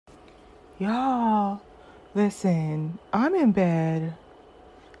Y'all, listen, I'm in bed.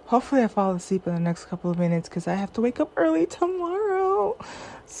 Hopefully, I fall asleep in the next couple of minutes because I have to wake up early tomorrow.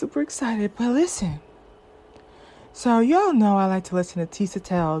 Super excited. But listen, so y'all know I like to listen to Tisa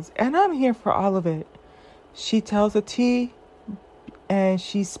Tells, and I'm here for all of it. She tells a tea and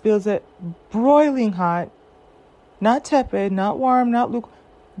she spills it broiling hot, not tepid, not warm, not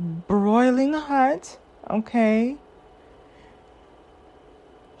lukewarm, broiling hot. Okay.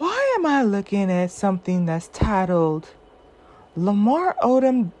 Why am I looking at something that's titled Lamar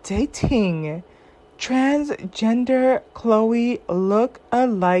Odom dating transgender Chloe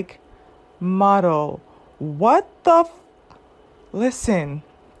look-alike model? What the Listen,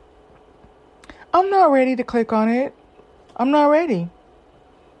 I'm not ready to click on it. I'm not ready.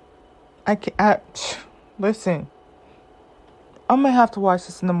 Listen, I'm gonna have to watch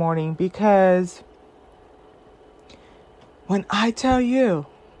this in the morning because when I tell you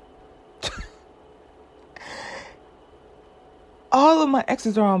all of my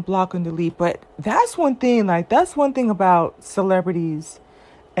exes are on block and delete, but that's one thing about celebrities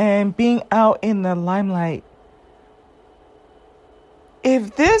and being out in the limelight.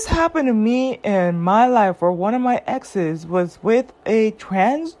 If this happened to me in my life where one of my exes was with a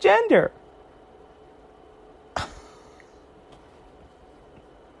transgender,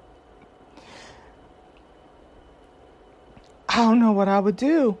 I don't know what I would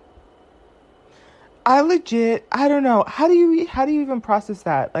do. I don't know. How do you even process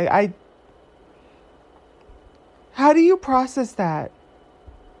that? How do you process that?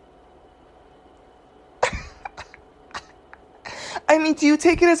 I mean, do you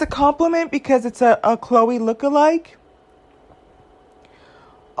take it as a compliment because it's a Chloe lookalike?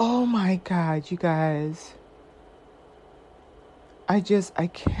 Oh my God, you guys. I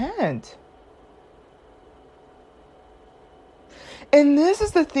can't. And this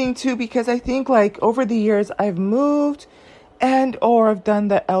is the thing too, because I think over the years I've moved or I've done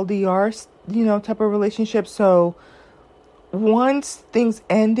the LDR, type of relationship. So once things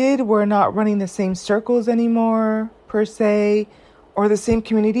ended, we're not running the same circles anymore per se, or the same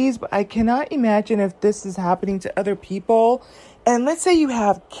communities. But I cannot imagine if this is happening to other people. And let's say you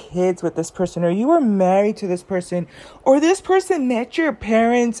have kids with this person, or you were married to this person, or this person met your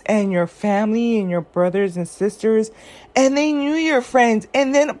parents and your family and your brothers and sisters, and they knew your friends,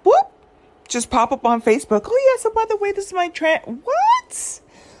 and then whoop, just pop up on Facebook. Oh yeah, so by the way, this is my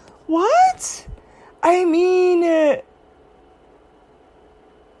What? I mean,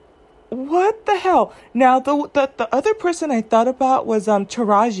 what the hell? Now, the other person I thought about was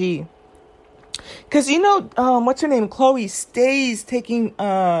Taraji. Because, what's her name? Chloe stays taking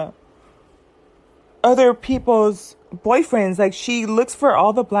other people's boyfriends. Like, she looks for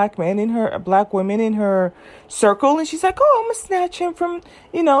all the black women in her circle. And she's like, oh, I'm going to snatch him from,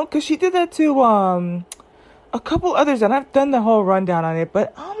 because she did that to a couple others. And I've done the whole rundown on it.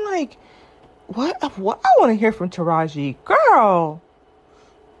 But I'm like, what I want to hear from Taraji. Girl,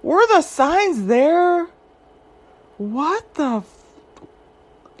 were the signs there? What the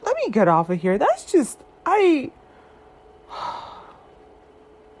Let me get off of here. That's just, I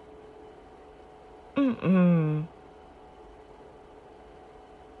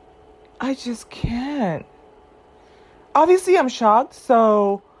just can't. Obviously, I'm shocked,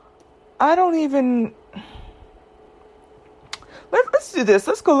 so I don't even, let's do this.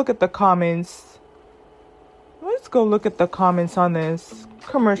 Let's go look at the comments. Let's go look at the comments on this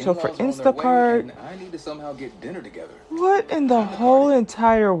commercial for Instacart. I need to somehow get dinner together. What in the whole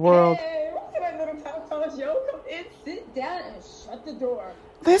entire world? Hey, what's that little talk show? Come in, sit down, and shut the door.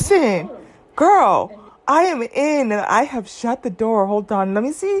 Listen, girl, I am in and I have shut the door. Hold on, let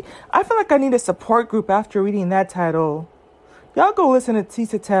me see. I feel like I need a support group after reading that title. Y'all go listen to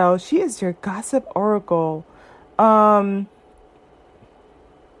Tisa Tell. She is your gossip oracle.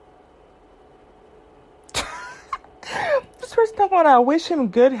 This person talking about I wish him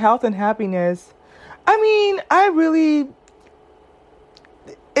good health and happiness. I mean, I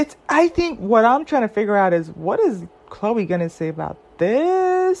think what I'm trying to figure out is what is Chloe gonna say about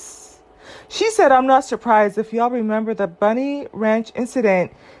this? She said, I'm not surprised. If y'all remember the Bunny Ranch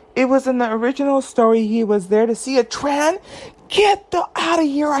incident, it was in the original story. He was there to see a trans. Get the out of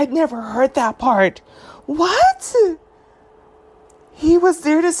here. I'd never heard that part. What? He was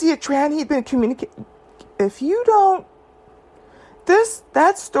there to see a trans. He'd been communicating. If you don't,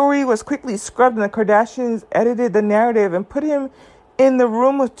 that story was quickly scrubbed and the Kardashians edited the narrative and put him in the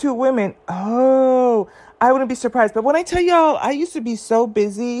room with two women. Oh, I wouldn't be surprised. But when I tell y'all, I used to be so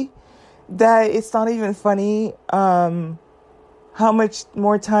busy that it's not even funny how much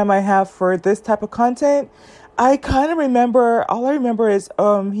more time I have for this type of content. I kind of remember, all I remember is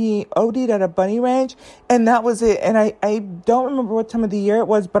he OD'd at a bunny ranch, and that was it. And I don't remember what time of the year it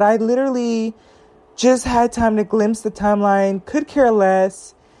was, but I literally just had time to glimpse the timeline, could care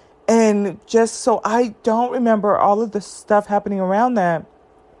less, and just so I don't remember all of the stuff happening around that.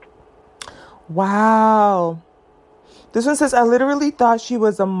 Wow. This one says, I literally thought she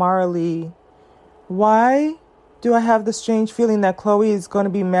was a Marley. Why do I have the strange feeling that Chloe is going to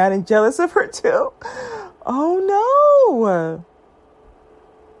be mad and jealous of her too? Oh no.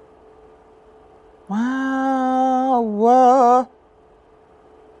 Wow.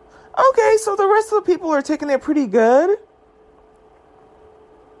 Okay, so the rest of the people are taking it pretty good.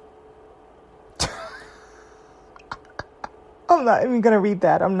 I'm not even going to read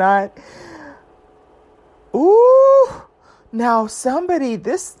that. I'm not. Ooh. Now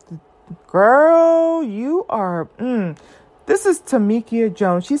this girl, you are, This is Tamikia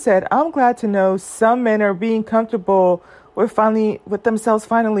Jones. She said, I'm glad to know some men are being comfortable with themselves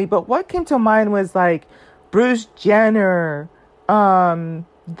finally. But what came to mind was like Bruce Jenner,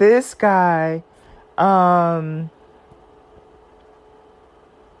 this guy,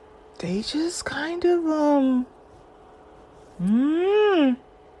 they just kind of,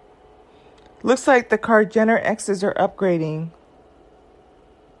 looks like the Jenner exes are upgrading.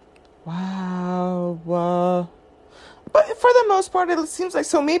 Wow. But for the most part, it seems like,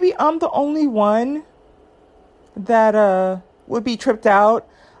 so maybe I'm the only one that would be tripped out.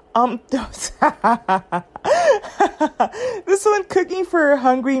 This one, Cooking for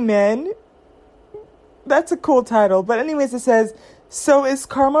Hungry Men. That's a cool title. But anyways, it says, so is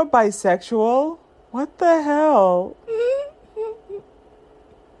Karma bisexual? What the hell?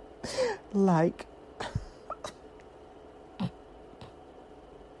 Like.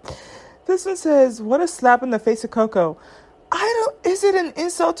 This one says, what a slap in the face of Coco. Is it an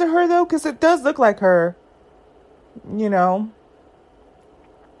insult to her though? Because it does look like her. You know.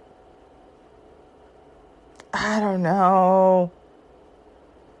 I don't know.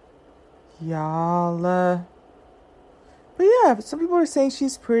 Y'all. But yeah, some people are saying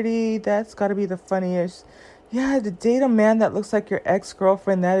she's pretty. That's got to be the funniest. Yeah, to date a man that looks like your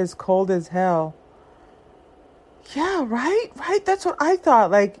ex-girlfriend, that is cold as hell. Yeah, right? That's what I thought.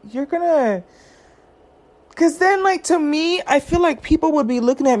 Like, you're gonna... Because then, like, to me, I feel like people would be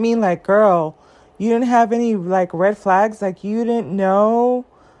looking at me like, girl, you didn't have any, like, red flags? Like, you didn't know?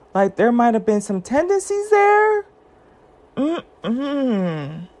 Like, there might have been some tendencies there?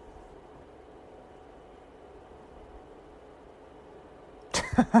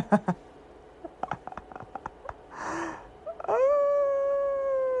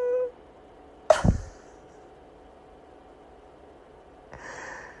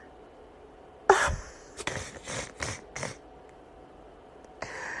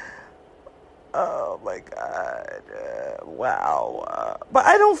 Oh my God. Wow. But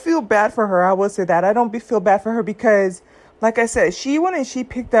I don't feel bad for her. I will say that. I don't feel bad for her because, like I said, she went and she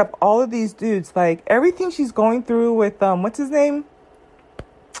picked up all of these dudes. Like, everything she's going through with, what's his name?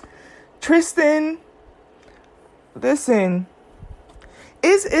 Tristan. Listen.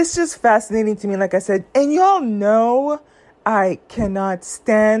 It's just fascinating to me, like I said. And y'all know I cannot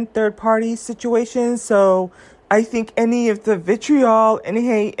stand third-party situations. So I think any of the vitriol and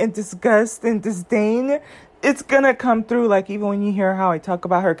hate and disgust and disdain, it's gonna come through, like, even when you hear how I talk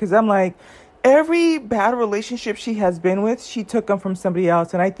about her. Because I'm like, every bad relationship she has been with, she took them from somebody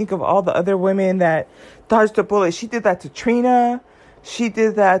else. And I think of all the other women that dodged a bullet. She did that to Trina. She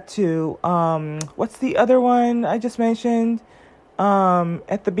did that to, what's the other one I just mentioned?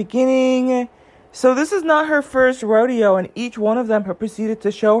 At the beginning. So this is not her first rodeo, and each one of them have proceeded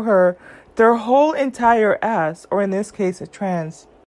to show her their whole entire ass, or in this case, a trans.